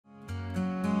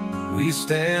We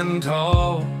stand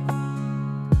tall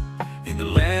in the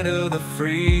land of the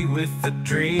free, with the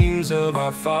dreams of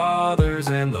our fathers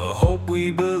and the hope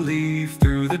we believe.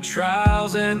 Through the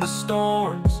trials and the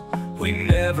storms, we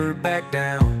never back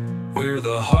down. We're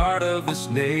the heart of this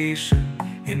nation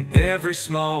in every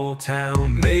small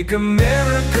town. Make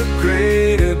America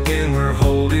great again, we're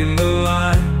holding the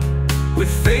line, with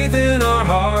faith in our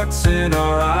hearts and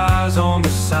our eyes on the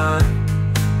sign.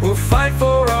 We'll fight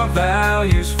for our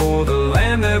values, for the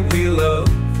land that we love,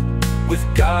 with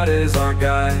God as our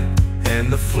guide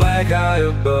and the flag high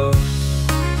above.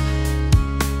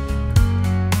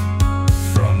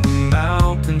 From the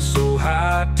mountains so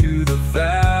high to the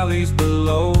valleys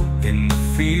below, in the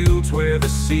fields where the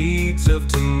seeds of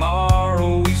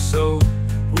tomorrow we sow,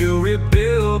 we'll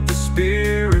rebuild the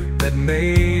spirit that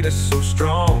made us so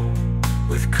strong.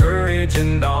 With courage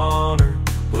and honor,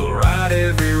 we'll right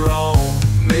every wrong.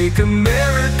 Make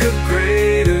America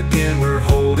great again, we're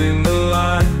holding the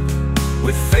line,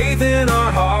 with faith in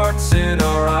our hearts and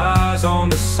our eyes on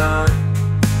the sign.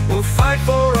 We'll fight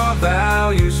for our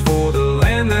values, for the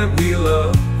land that we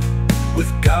love, with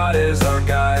God as our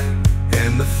guide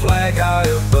and the flag high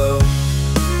above.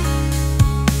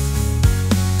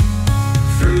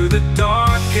 Through the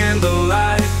dark and the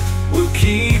light, we'll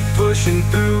keep pushing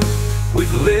through,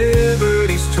 with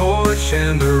liberty's torch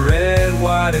and the red,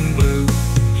 white, and blue.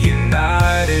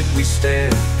 United we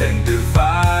stand, and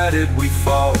divided we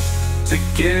fall.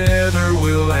 Together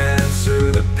we'll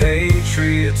answer the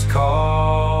patriot's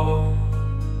call.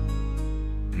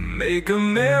 Make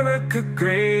America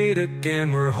great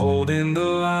again, we're holding the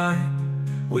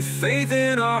line, with faith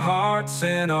in our hearts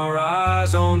and our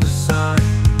eyes on the sign.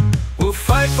 We'll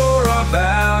fight for our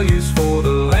values, for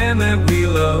the land that we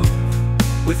love,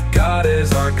 with God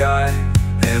as our guide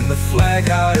and the flag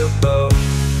high above.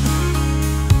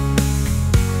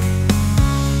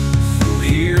 So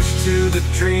here's to the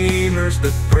dreamers,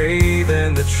 the brave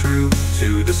and the true,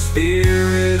 to the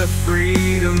spirit of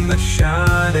freedom that's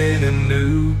shining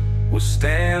anew. We'll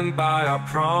stand by our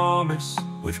promise,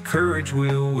 with courage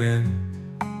we'll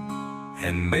win,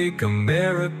 and make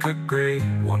America great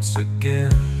once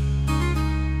again.